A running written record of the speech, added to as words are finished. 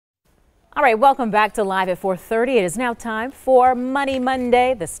All right, welcome back to Live at 4:30. It is now time for Money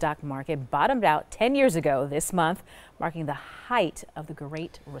Monday. The stock market bottomed out 10 years ago this month, marking the height of the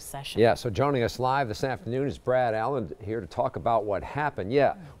Great Recession. Yeah, so joining us live this afternoon is Brad Allen here to talk about what happened.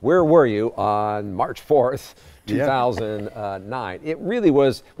 Yeah, where were you on March 4th, 2009? It really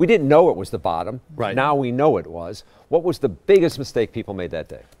was, we didn't know it was the bottom. Right. Now we know it was. What was the biggest mistake people made that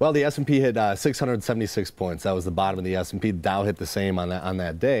day? Well, the S&P hit 676 points. That was the bottom of the S&P. Dow hit the same on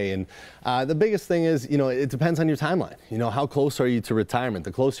that day. And the biggest thing is, it depends on your timeline. How close are you to retirement?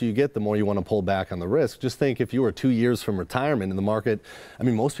 The closer you get, the more you want to pull back on the risk. Just think if you were 2 years from retirement in the market, I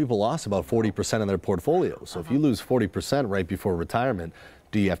mean, most people lost about 40% of their portfolio. So if you lose 40% right before retirement,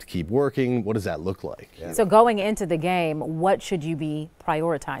 do you have to keep working? What does that look like? Yeah. So going into the game, what should you be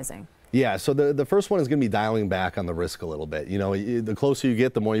prioritizing? Yeah, so the first one is going to be dialing back on the risk a little bit. The closer you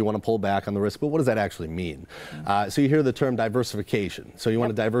get, the more you want to pull back on the risk. But what does that actually mean? So you hear the term diversification. So you want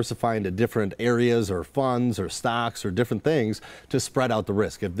to diversify into different areas or funds or stocks or different things to spread out the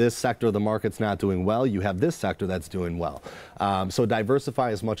risk. If this sector of the market's not doing well, you have this sector that's doing well. So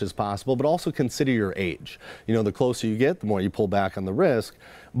diversify as much as possible, but also consider your age. The closer you get, the more you pull back on the risk.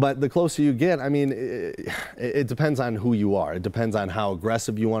 But the closer you get, I mean, it depends on who you are. It depends on how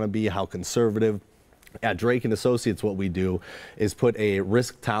aggressive you want to be, how conservative. At Drake and Associates, what we do is put a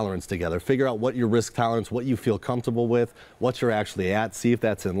risk tolerance together. Figure out what your risk tolerance, what you feel comfortable with, what you're actually at, see if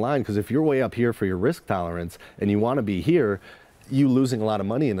that's in line. Because if you're way up here for your risk tolerance and you want to be here, you losing a lot of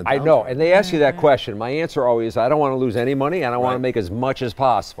money in the downturn. I know, and they ask you that question. My answer always, I don't want to lose any money, and I want to make as much as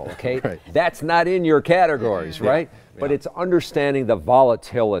possible, okay? That's not in your categories, right? But it's understanding the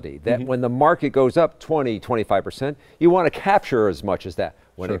volatility, that when the market goes up 20, 25%, you want to capture as much as that.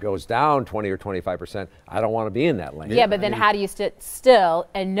 When it goes down 20 or 25%, I don't want to be in that lane. Yeah, but then how do you sit still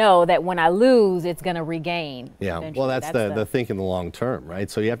and know that when I lose, it's going to regain? Yeah, well, that's the think in the long term, right?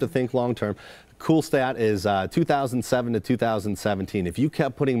 So you have to think long term. Cool stat is 2007 to 2017. If you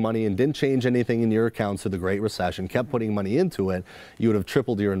kept putting money in, didn't change anything in your accounts through the Great Recession, kept putting money into it, you would have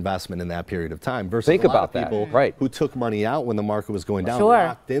tripled your investment in that period of time. Versus think a lot about of people who took money out when the market was going down,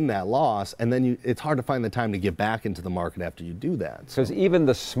 locked in that loss, and then it's hard to find the time to get back into the market after you do that. Because even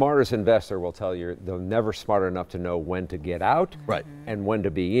the smartest investor will tell you they're never smart enough to know when to get out and when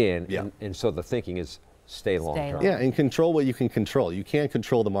to be in. And so the thinking is stay long term. Yeah, and control what you can control. You can't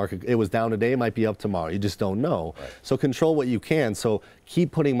control the market. It was down today, it might be up tomorrow. You just don't know. So control what you can. So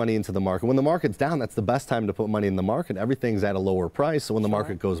keep putting money into the market. When the market's down, that's the best time to put money in the market. Everything's at a lower price. So when the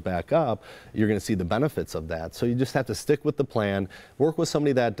market goes back up, you're going to see the benefits of that. So you just have to stick with the plan. Work with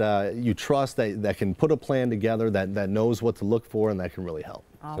somebody that you trust, that can put a plan together, that knows what to look for, and that can really help.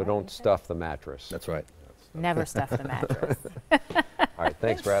 So don't stuff the mattress. That's right. Never stuff the mattress. All right,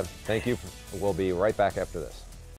 thanks, Brad. Thank you. We'll be right back after this.